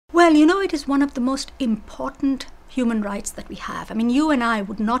Well, it is one of the most important human rights that we have. I mean, you and I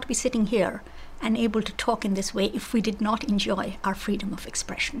would not be sitting here and able to talk in this way if we did not enjoy our freedom of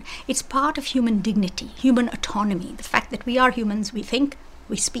expression. It's part of human dignity, human autonomy, the fact that we are humans, we think,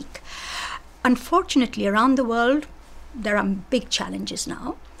 we speak. Unfortunately, around the world, there are big challenges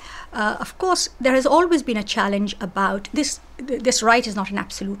now. Of course, there has always been a challenge about this. This right is not an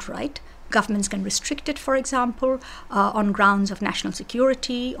absolute right. Governments can restrict it, for example, on grounds of national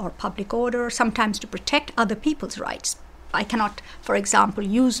security or public order, sometimes to protect other people's rights. I cannot, for example,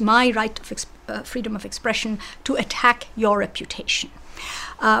 use my right of freedom of expression to attack your reputation.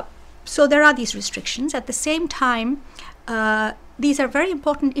 So there are these restrictions. At the same time, these are very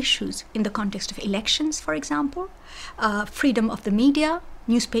important issues in the context of elections, for example, freedom of the media,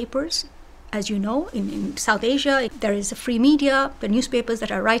 newspapers. As you know, in South Asia, there is a free media, the newspapers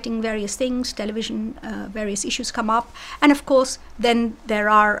that are writing various things, television, various issues come up. And of course, then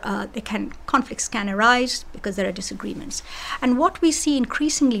conflicts can arise because there are disagreements. And what we see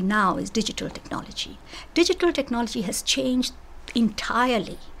increasingly now is digital technology. Digital technology has changed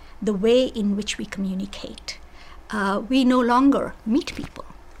entirely the way in which we communicate. We no longer meet people.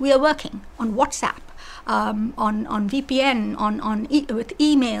 We are working on WhatsApp, on VPN, with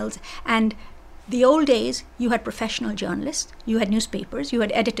emails. And the old days, you had professional journalists, you had newspapers, you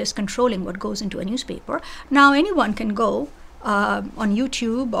had editors controlling what goes into a newspaper. Now anyone can go on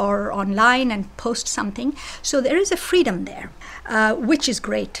YouTube or online and post something. So there is a freedom there, which is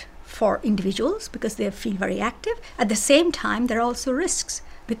great for individuals because they feel very active. At the same time, there are also risks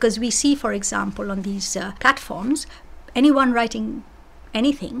because we see, for example, on these platforms, anyone writing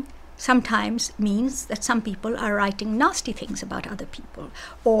anything sometimes means that some people are writing nasty things about other people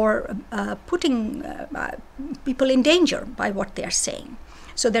or putting people in danger by what they are saying.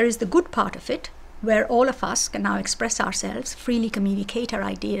 So there is the good part of it, where all of us can now express ourselves, freely communicate our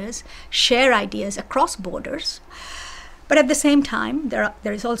ideas, share ideas across borders. But at the same time, there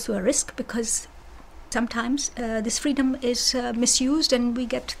is also a risk because sometimes this freedom is misused and we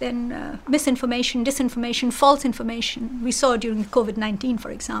get then misinformation, disinformation, false information. We saw during COVID-19,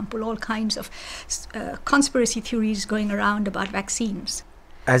 for example, all kinds of conspiracy theories going around about vaccines.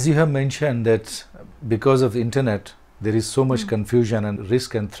 As you have mentioned that because of the internet, there is so much confusion and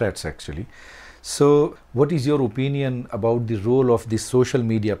risk and threats actually. So what is your opinion about the role of the social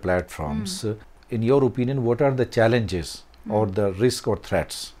media platforms? In your opinion, what are the challenges or the risk or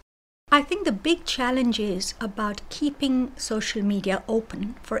threats? I think the big challenge is about keeping social media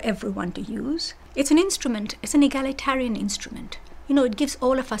open for everyone to use. It's an instrument, it's an egalitarian instrument. It gives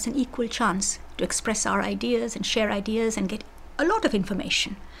all of us an equal chance to express our ideas and share ideas and get a lot of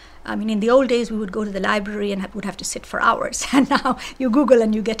information. I mean, in the old days, we would go to the library and would have to sit for hours. And now you Google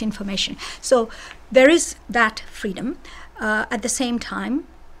and you get information. So there is that freedom. At the same time,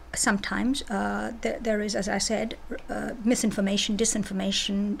 sometimes there is, as I said, misinformation,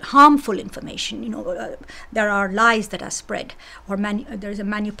 disinformation, harmful information. There are lies that are spread, or there is a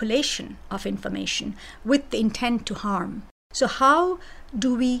manipulation of information with the intent to harm. So how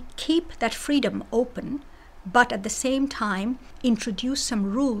do we keep that freedom open, but at the same time introduce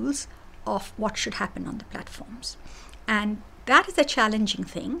some rules of what should happen on the platforms? And that is a challenging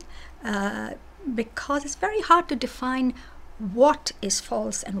thing because it's very hard to define what is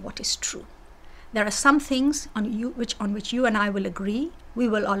false and what is true. There are some things on which you and I will agree. We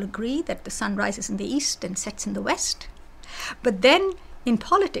will all agree that the sun rises in the east and sets in the west. But then in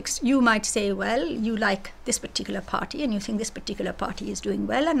politics, you might say, well, you like this particular party and you think this particular party is doing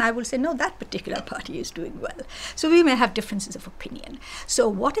well, and I will say, no, that particular party is doing well. So we may have differences of opinion. So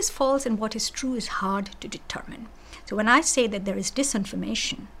what is false and what is true is hard to determine. So when I say that there is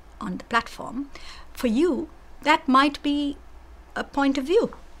disinformation on the platform, for you, that might be a point of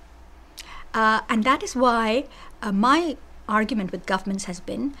view. And that is why my argument with governments has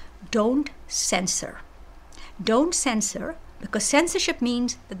been, don't censor. Don't censor, because censorship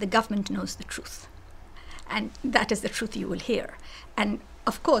means that the government knows the truth. And that is the truth you will hear. And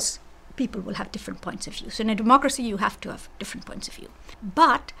of course, people will have different points of view. So in a democracy, you have to have different points of view.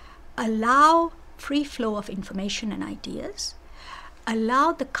 But allow free flow of information and ideas.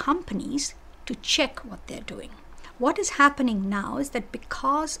 Allow the companies to check what they're doing. What is happening now is that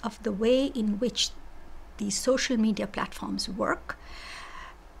because of the way in which these social media platforms work,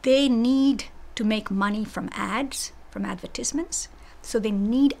 they need to make money from ads, from advertisements. So they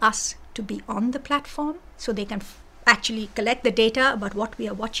need us to be on the platform so they can actually collect the data about what we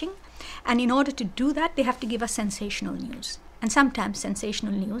are watching. And in order to do that, they have to give us sensational news. And sometimes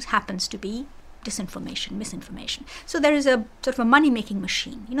sensational news happens to be disinformation, misinformation. So there is a sort of a money-making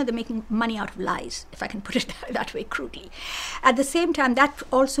machine. They're making money out of lies, if I can put it that way crudely. At the same time, that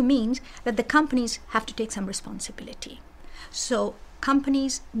also means that the companies have to take some responsibility. So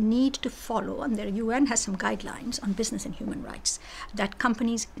companies need to follow, and the UN has some guidelines on business and human rights, that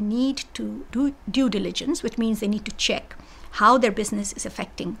companies need to do due diligence, which means they need to check how their business is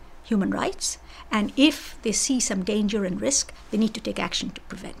affecting human rights, and if they see some danger and risk, they need to take action to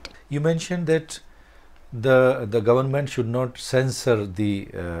prevent it. You mentioned that the government should not censor the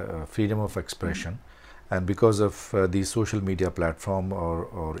freedom of expression, and because of the social media platform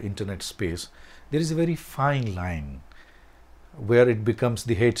or internet space, there is a very fine line where it becomes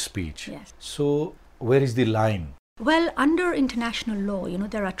the hate speech. Yes. So where is the line? Well, under international law,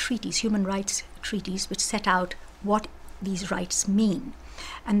 there are treaties, human rights treaties, which set out what these rights mean.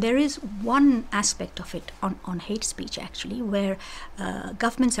 And there is one aspect of it on hate speech, actually, where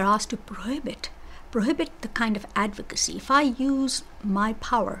governments are asked to prohibit the kind of advocacy. If I use my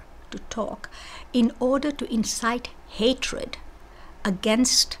power to talk in order to incite hatred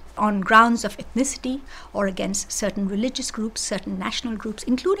against, on grounds of ethnicity or against certain religious groups, certain national groups,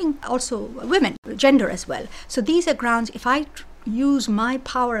 including also women, gender as well. So these are grounds. If I use my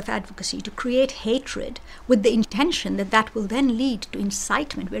power of advocacy to create hatred with the intention that that will then lead to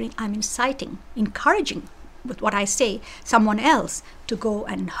incitement, where I'm inciting, encouraging with what I say someone else to go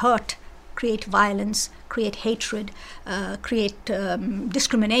and hurt, create violence, create hatred, create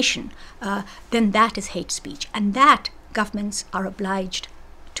discrimination, then that is hate speech. And that governments are obliged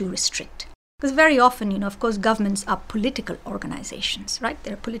to restrict. Because very often, of course, governments are political organizations, right?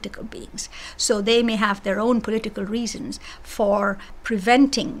 They're political beings. So they may have their own political reasons for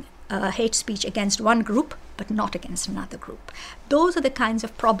preventing hate speech against one group, but not against another group. Those are the kinds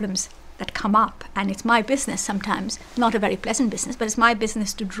of problems that come up. And it's my business sometimes, not a very pleasant business, but it's my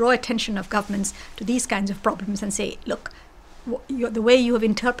business to draw attention of governments to these kinds of problems and say, look, the way you have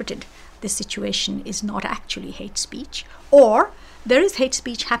interpreted this situation is not actually hate speech, or there is hate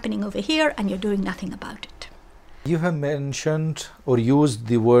speech happening over here and you're doing nothing about it. You have mentioned or used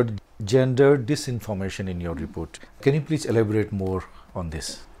the word gender disinformation in your report. Can you please elaborate more on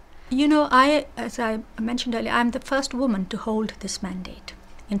this? As I mentioned earlier, I'm the first woman to hold this mandate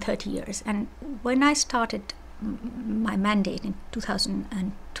in 30 years. And when I started my mandate in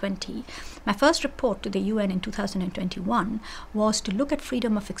 2020, my first report to the UN in 2021 was to look at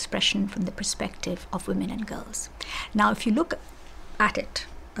freedom of expression from the perspective of women and girls. Now, if you look at it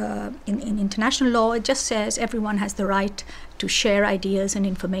in international law, it just says everyone has the right to share ideas and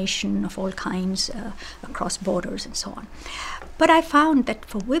information of all kinds across borders and so on. But I found that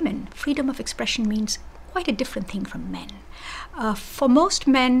for women, freedom of expression means quite a different thing from men. For most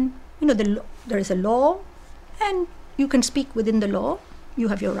men, there is a law, and you can speak within the law. You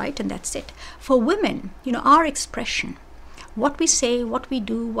have your right, and that's it. For women, our expression, what we say, what we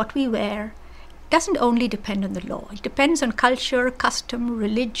do, what we wear, doesn't only depend on the law. It depends on culture, custom,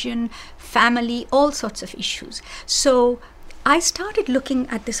 religion, family, all sorts of issues. So I started looking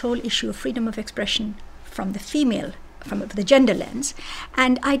at this whole issue of freedom of expression from the gender lens,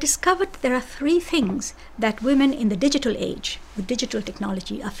 and I discovered there are three things that women in the digital age, with digital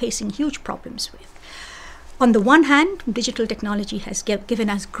technology, are facing huge problems with. On the one hand, digital technology has given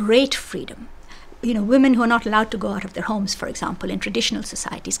us great freedom. Women who are not allowed to go out of their homes, for example, in traditional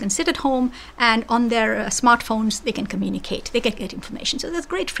societies, can sit at home and on their smartphones, they can communicate, they can get information. So there's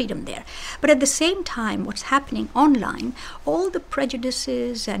great freedom there. But at the same time, what's happening online, all the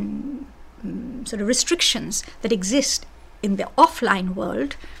prejudices and sort of restrictions that exist in the offline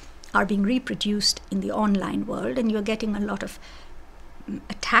world are being reproduced in the online world, and you're getting a lot of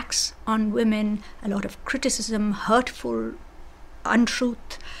attacks on women, a lot of criticism, hurtful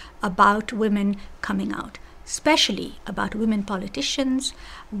untruth about women coming out, especially about women politicians,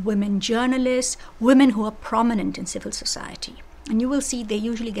 women journalists, women who are prominent in civil society. And you will see they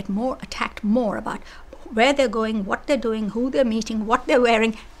usually get attacked more about where they're going, what they're doing, who they're meeting, what they're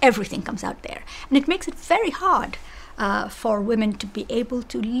wearing. Everything comes out there. And it makes it very hard for women to be able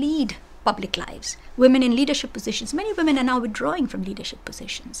to lead public lives. Women in leadership positions, many women are now withdrawing from leadership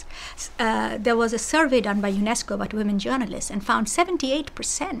positions. There was a survey done by UNESCO about women journalists and found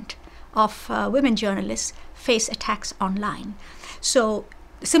 78% of women journalists face attacks online. So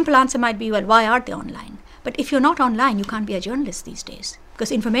the simple answer might be, well, why are they online? But if you're not online, you can't be a journalist these days,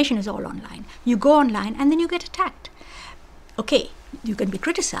 because information is all online. You go online and then you get attacked. Okay, you can be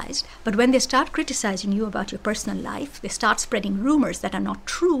criticized, but when they start criticizing you about your personal life, they start spreading rumors that are not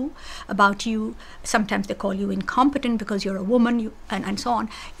true about you. Sometimes they call you incompetent because you're a woman, and so on.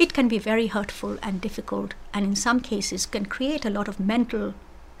 It can be very hurtful and difficult, and in some cases can create a lot of mental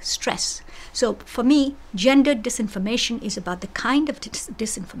stress. So for me, gender disinformation is about the kind of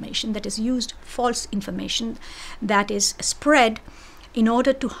disinformation that is used, false information that is spread in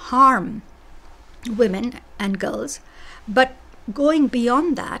order to harm women and girls. But going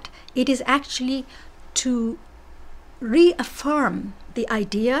beyond that, it is actually to reaffirm the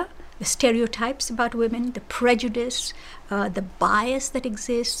idea, the stereotypes about women, the prejudice, the bias that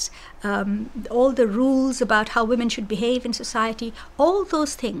exists, all the rules about how women should behave in society, all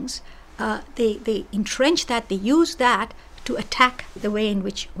those things, they entrench that, they use that to attack the way in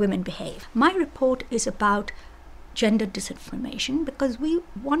which women behave. My report is about gender disinformation because we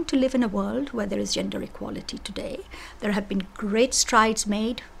want to live in a world where there is gender equality today. There have been great strides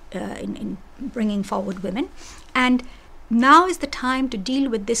made in bringing forward women, and now is the time to deal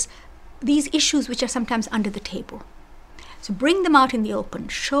with these issues which are sometimes under the table. So bring them out in the open,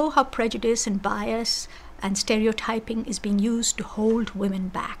 show how prejudice and bias and stereotyping is being used to hold women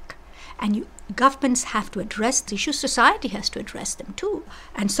back. And governments have to address the issues, society has to address them too,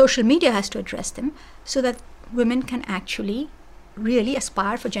 and social media has to address them so that women can actually really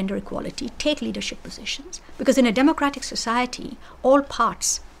aspire for gender equality, take leadership positions. Because in a democratic society, all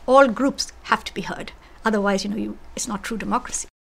parts, all groups have to be heard. Otherwise, it's not true democracy.